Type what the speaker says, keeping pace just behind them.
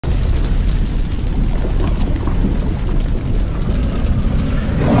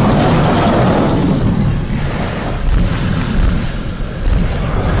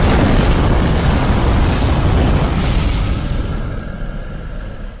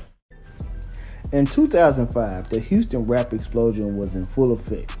In 2005, the Houston rap explosion was in full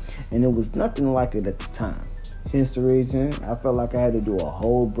effect, and it was nothing like it at the time. Hence the reason I felt like I had to do a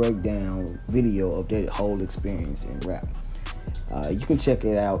whole breakdown video of that whole experience in rap. You can check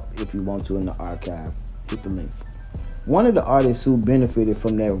it out if you want to in the archive. Hit the link. One of the artists who benefited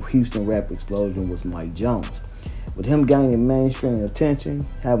from that Houston rap explosion was Mike Jones. With him gaining mainstream attention,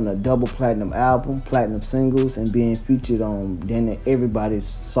 having a double platinum album, platinum singles, and being featured on damn everybody's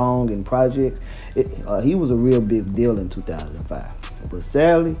song and projects, he was a real big deal in 2005. But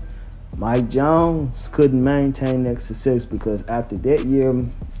sadly, Mike Jones couldn't maintain that success because after that year,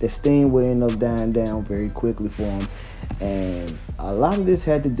 the steam would end up dying down very quickly for him. And a lot of this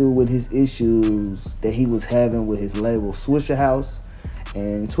had to do with his issues that he was having with his label Swishahouse.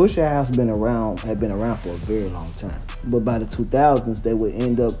 And Swishahouse had been around for a very long time. But by the 2000s, they would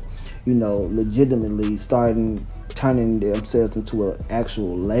end up, legitimately turning themselves into an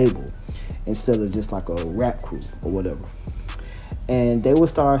actual label instead of just like a rap crew or whatever. And they would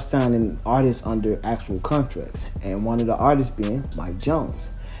start signing artists under actual contracts. And one of the artists being Mike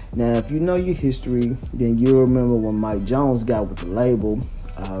Jones. Now, if you know your history, then you'll remember when Mike Jones got with the label,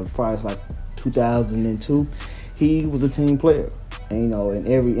 as far as like 2002, he was a team player. And, in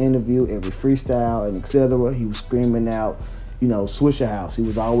every interview, every freestyle, and etc., he was screaming out, Swishahouse. He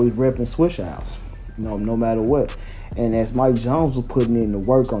was always repping Swishahouse, no matter what. And as Mike Jones was putting in the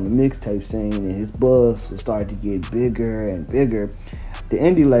work on the mixtape scene and his buzz was starting to get bigger and bigger, the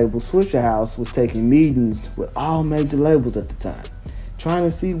indie label Swishahouse was taking meetings with all major labels at the time, trying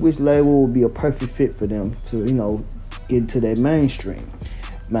to see which label would be a perfect fit for them to, get into their mainstream.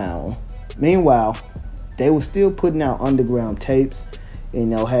 Now, meanwhile, they were still putting out underground tapes,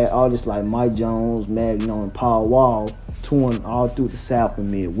 had artists like Mike Jones, Magno, and Paul Wall touring all through the South and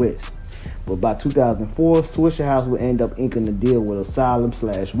Midwest. But by 2004, Swishahouse would end up inking a deal with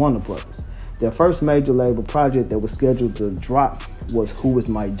Asylum/Warner Brothers. Their first major label project that was scheduled to drop was Who Was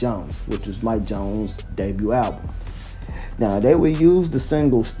Mike Jones, which was Mike Jones' debut album. Now, they would use the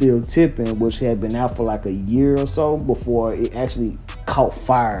single Still Tipping, which had been out for like a year or so before it actually caught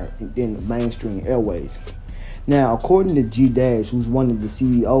fire in the mainstream airways. Now, according to G Dash, who's one of the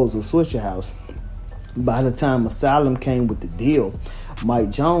CEOs of Swishahouse, by the time Asylum came with the deal,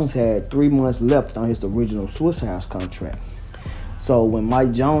 Mike Jones had 3 months left on his original Swishahouse contract. So when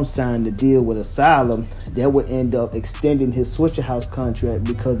Mike Jones signed the deal with Asylum, that would end up extending his Swishahouse contract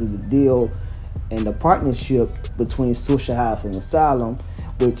because of the deal and the partnership between Swishahouse and Asylum,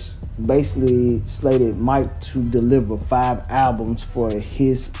 which basically slated Mike to deliver 5 albums for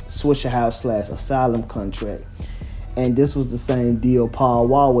his Swishahouse/Asylum contract. And this was the same deal Paul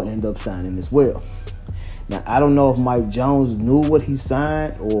Wall would end up signing as well. Now, I don't know if Mike Jones knew what he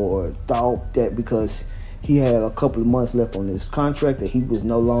signed or thought that because he had a couple of months left on his contract that he was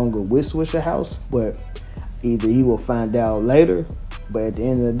no longer with Swishahouse, but either he will find out later, but at the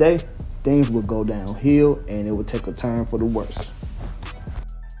end of the day, things would go downhill and it would take a turn for the worse.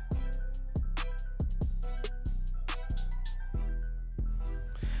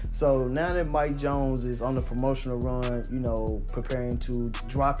 So now that Mike Jones is on the promotional run, preparing to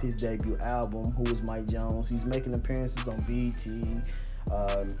drop his debut album, Who Was Mike Jones, he's making appearances on BET,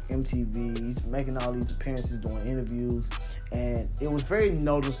 MTV, he's making all these appearances, doing interviews, and it was very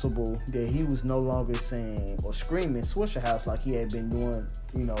noticeable that he was no longer saying or screaming Swishahouse like he had been doing,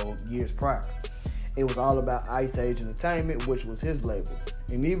 years prior. It was all about Ice Age Entertainment, which was his label.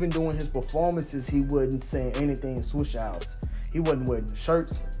 And even during his performances, he wasn't saying anything Swishahouse. He wasn't wearing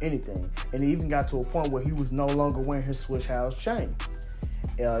shirts, anything. And it even got to a point where he was no longer wearing his Swishahouse chain.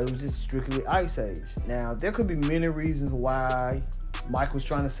 It was just strictly Ice Age. Now, there could be many reasons why Mike was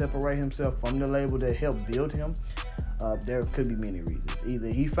trying to separate himself from the label that helped build him. There could be many reasons. Either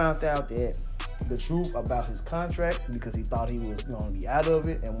he found out that the truth about his contract because he thought he was going to be out of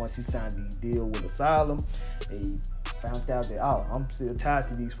it, and once he signed the deal with Asylum, he found out that, I'm still tied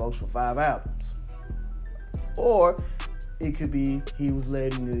to these folks for 5 albums. Or it could be he was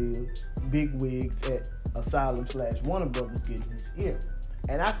letting the big wigs at Asylum/Warner Brothers get in his ear.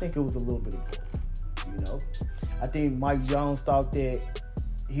 And I think it was a little bit of both, I think Mike Jones thought that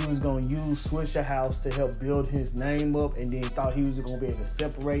he was going to use Swishahouse to help build his name up, and then thought he was going to be able to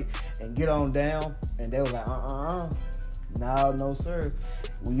separate and get on down. And they were like, no, sir.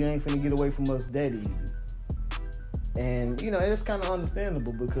 We ain't finna get away from us that easy. And, it's kind of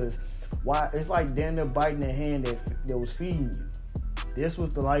understandable because why it's like damn near biting the hand that was feeding you. This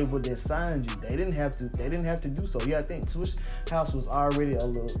was the label that signed you. They didn't have to do so. Yeah, I think Swishahouse was already a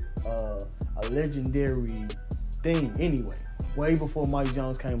legendary thing anyway, way before Mike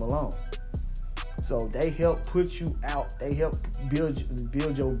Jones came along. So they help put you out. They help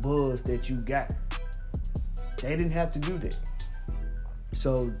build your buzz that you got. They didn't have to do that.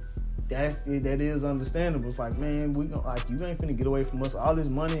 So that is understandable. It's like, man, you ain't finna get away from us. All this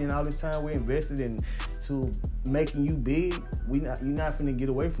money and all this time we invested into making you big, you're not finna get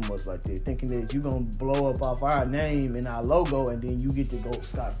away from us like that, thinking that you're gonna blow up off our name and our logo and then you get to go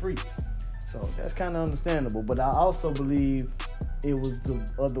scot-free. So that's kind of understandable. But I also believe it was the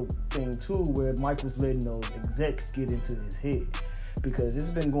other thing too, where Mike was letting those execs get into his head, because it's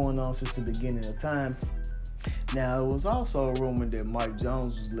been going on since the beginning of time. Now, it was also a rumor that Mike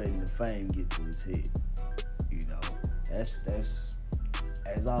Jones was letting the fame get to his head. You know, that's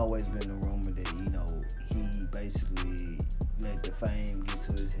has always been a rumor that, you know, he basically let the fame get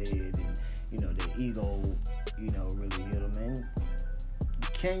to his head, and, you know, the ego, you know, really hit him.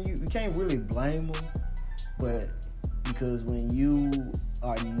 And you can't really blame him, but because when you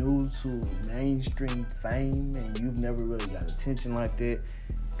are new to mainstream fame and you've never really got attention like that,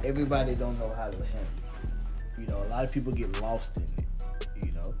 everybody don't know how to handle it. You know, a lot of people get lost in it.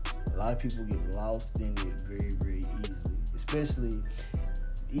 You know, a lot of people get lost in it very, very easily, especially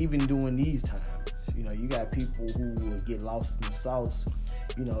even during these times. You know, you got people who will get lost in the sauce,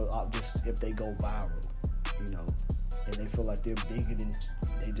 you know, just if they go viral, you know, and they feel like they're bigger than,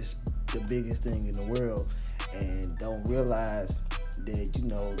 they just the biggest thing in the world, and don't realize that, you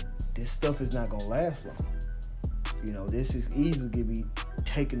know, this stuff is not gonna last long. You know, this is easily gonna be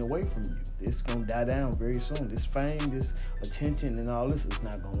taken away from you. It's gonna die down very soon. This fame, this attention, and all this is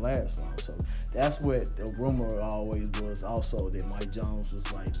not gonna last long. So that's what the rumor always was, also, that Mike Jones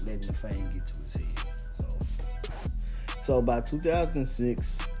was like letting the fame get to his head. So by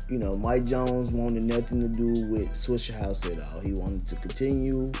 2006, you know, Mike Jones wanted nothing to do with Swishahouse at all. He wanted to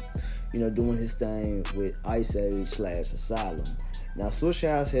continue, you know, doing his thing with Ice Age / Asylum. Now,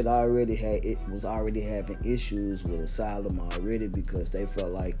 Swishahouse was already having issues with Asylum already, because they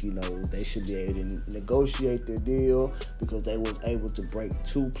felt like, you know, they should be able to negotiate their deal, because they was able to break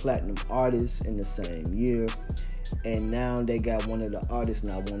 2 platinum artists in the same year, and now they got one of the artists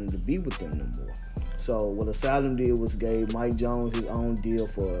not wanting to be with them no more. So what Asylum did was gave Mike Jones his own deal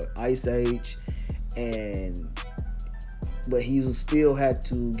for Ice Age, but he still had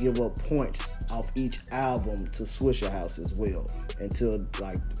to give up points off each album to Swishahouse as well, until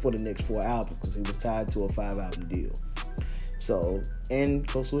for the next 4 albums, because he was tied to a 5-album deal. So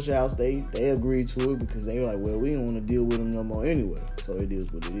Swishahouse, they agreed to it, because they were like, well, we don't want to deal with him no more anyway. So it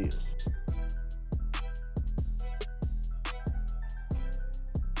is what it is.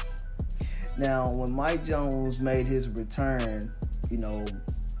 Now, when Mike Jones made his return, you know,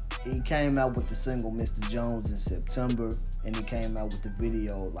 he came out with the single Mr. Jones in September, and he came out with the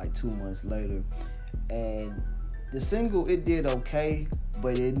video like 2 months later. And the single, it did okay,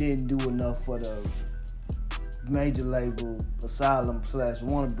 but it didn't do enough for the major label Asylum /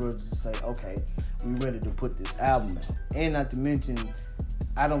 Warner Brothers to say, okay, we ready to put this album out. And not to mention,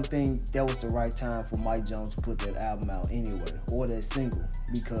 I don't think that was the right time for Mike Jones to put that album out anyway, or that single,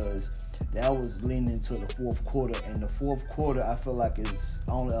 because that was leaning into the fourth quarter, and the fourth quarter, I feel like, is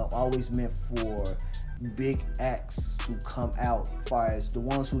always meant for big acts to come out, as far as the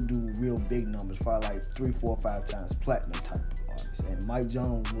ones who do real big numbers, far like 3, 4, 5 times platinum type of artists. And Mike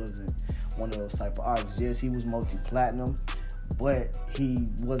Jones wasn't one of those type of artists. Yes, he was multi-platinum, but he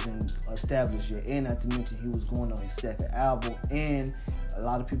wasn't established yet. And not to mention, he was going on his second album, and a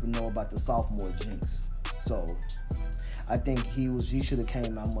lot of people know about the sophomore jinx. So I think he should have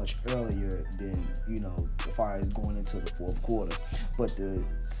came out much earlier than, you know, as far as going into the fourth quarter. But the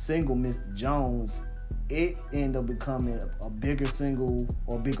single Mr. Jones, it ended up becoming a bigger single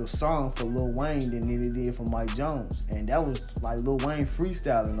or bigger song for Lil Wayne than it did for Mike Jones. And that was like Lil Wayne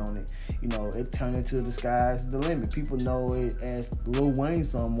freestyling on it. You know, it turned into The Sky's the Limit. People know it as Lil Wayne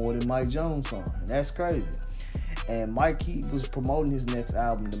song more than Mike Jones song. And that's crazy. And Mike, he was promoting his next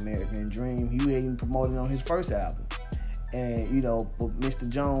album, The American Dream. He hadn't promoted on his first album. And, you know, but Mr.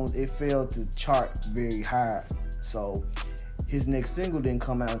 Jones, it failed to chart very high. So his next single didn't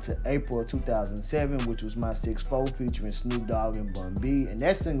come out until April of 2007, which was My 6'4", featuring Snoop Dogg and Bun B. And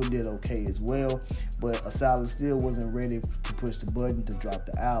that single did okay as well, but Asylum still wasn't ready to push the button to drop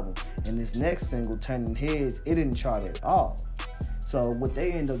the album. And this next single, Turning Heads, it didn't chart at all. So what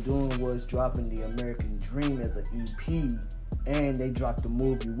they ended up doing was dropping The American Dream as an EP, and they dropped the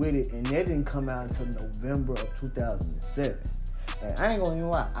movie with it, and that didn't come out until November of 2007. And I ain't gonna even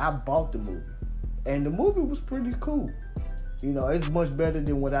lie, I bought the movie, and the movie was pretty cool. You know, it's much better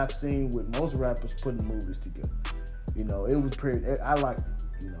than what I've seen with most rappers putting movies together. You know, it was pretty, I liked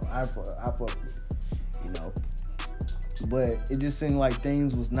it. You know, I fucked with it, you know. But it just seemed like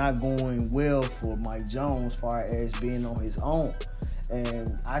things was not going well for Mike Jones as far as being on his own.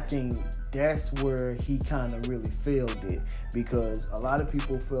 And I think that's where he kind of really failed it, because a lot of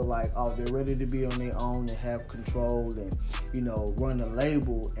people feel like, oh, they're ready to be on their own and have control and, run a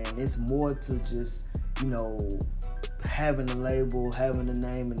label. And it's more to just, having a label, having a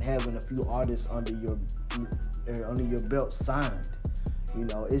name, and having a few artists under your belt signed.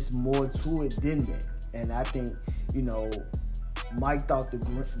 It's more to it than that. And I think, Mike thought the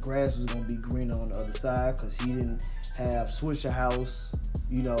grass was going to be greener on the other side, because he didn't have Swishahouse,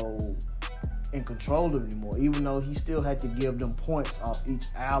 in control of him anymore. Even though he still had to give them points off each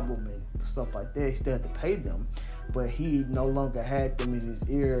album and stuff like that, he still had to pay them. But he no longer had them in his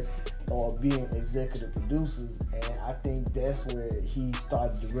ear or being executive producers. And I think that's where he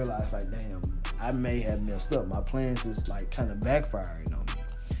started to realize, like, damn, I may have messed up. My plans is like kind of backfiring on me.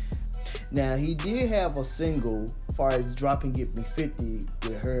 Now, he did have a single as far as dropping Get Me 50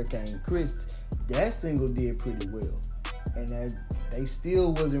 with Hurricane Chris. That single did pretty well. And they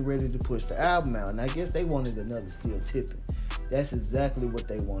still wasn't ready to push the album out. And I guess they wanted another Still Tipping. That's exactly what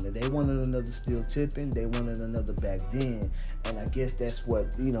they wanted. They wanted another Still Tipping. They wanted another Back Then. And I guess that's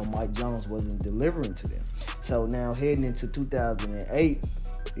what, Mike Jones wasn't delivering to them. So now heading into 2008,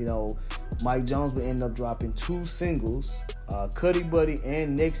 Mike Jones would end up dropping 2 singles, Cuddy Buddy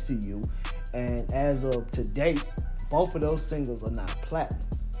and Next to You. And as of to date, both of those singles are not platinum.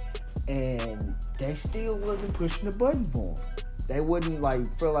 And they still wasn't pushing the button for him. They wouldn't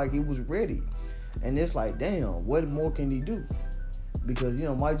feel like he was ready. And it's like, damn, what more can he do? Because,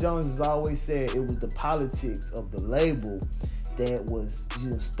 Mike Jones has always said it was the politics of the label that was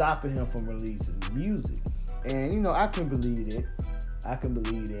stopping him from releasing music. And, I can believe it.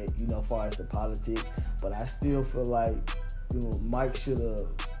 As far as the politics. But I still feel like, Mike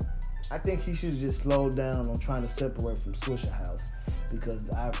I think he should just slow down on trying to separate from Swishahouse. Because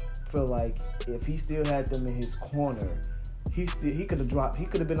I feel like if he still had them in his corner, he could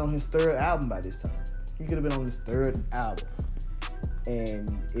have been on his 3rd album by this time. He could have been on his 3rd album. And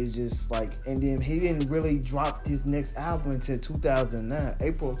it's just like, and then he didn't really drop his next album until 2009,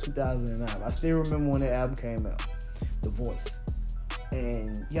 April of 2009. I still remember when that album came out, The Voice.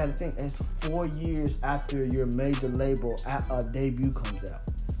 And you gotta think, it's 4 years after your major label debut comes out.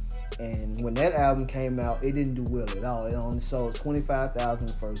 And when that album came out, it didn't do well at all. It only sold 25,000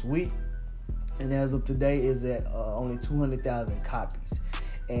 the first week. And as of today, is at only 200,000 copies.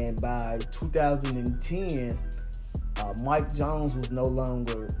 And by 2010, Mike Jones was no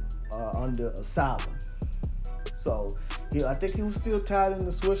longer under asylum. So I think he was still tied in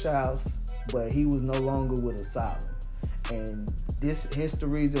the Swishahouse, but he was no longer with asylum. And hence the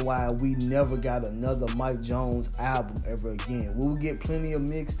reason why we never got another Mike Jones album ever again. We would get plenty of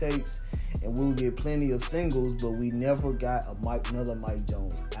mixtapes and we would get plenty of singles, but we never got another Mike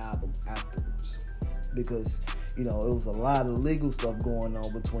Jones album afterwards. Because, it was a lot of legal stuff going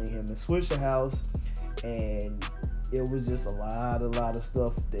on between him and Swishahouse, and it was just a lot of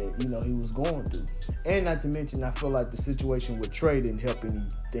stuff that, he was going through. And not to mention, I feel like the situation with Trey didn't help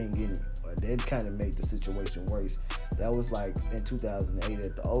anything anyway. That kind of made the situation worse. That was like in 2008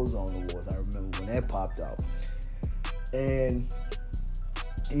 at the Ozone Awards. I remember when that popped out. And,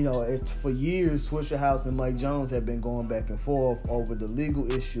 for years, Swishahouse and Mike Jones have been going back and forth over the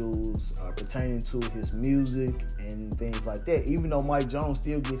legal issues pertaining to his music and things like that. Even though Mike Jones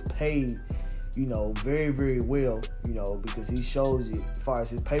still gets paid, very, very well, because he shows it as far as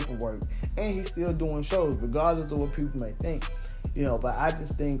his paperwork. And he's still doing shows, regardless of what people may think. But I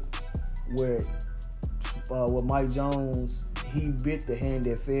just think with Mike Jones, he bit the hand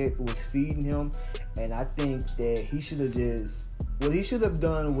that was feeding him. And I think that what he should have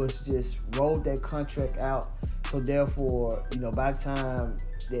done was just rolled that contract out. So therefore, by the time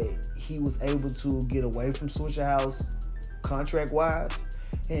that he was able to get away from Swishahouse contract-wise,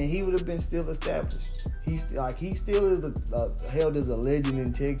 and he would have been still established. He still is held as a legend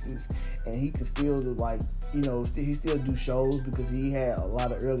in Texas, and he can still he still do shows because he had a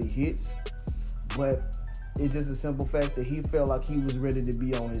lot of early hits. But it's just a simple fact that he felt like he was ready to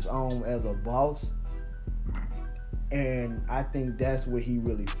be on his own as a boss. And I think that's where he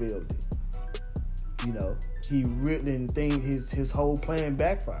really failed it. He really think his whole plan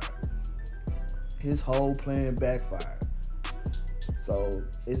backfired. So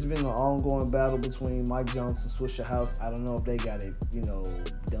it's been an ongoing battle between Mike Jones and Swishahouse. I don't know if they got it,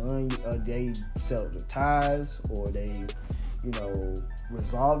 done, they settled the ties, or they,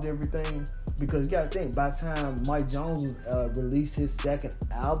 resolved everything. Because you gotta think, by the time Mike Jones was released his 2nd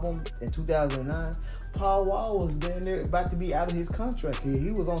album in 2009, Paul Wall was down there about to be out of his contract.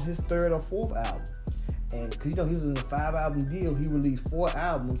 He was on his 3rd or 4th album. And because he was in a 5-album deal, he released 4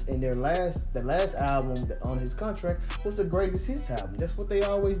 albums, and the last album on his contract was the greatest hits album. That's what they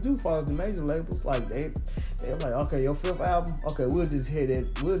always do for all the major labels. Like they're like, okay, your 5th album, okay, we'll just hit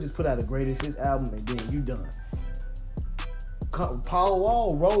it. We'll just put out a greatest hits album, and then you done. Paul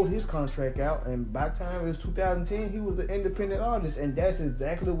Wall rolled his contract out, and by the time it was 2010, he was an independent artist, and that's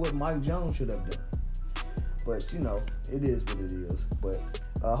exactly what Mike Jones should have done. But it is what it is. But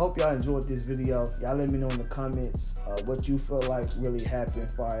I hope y'all enjoyed this video. Y'all let me know in the comments what you feel like really happened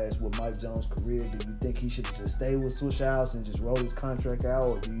as far as with Mike Jones' career. Do you think he should have just stayed with Swishahouse and just roll his contract out,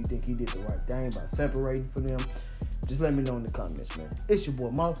 or do you think he did the right thing by separating from them? Just let me know in the comments, man. It's your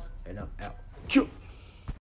boy Mouse, and I'm out. Chew.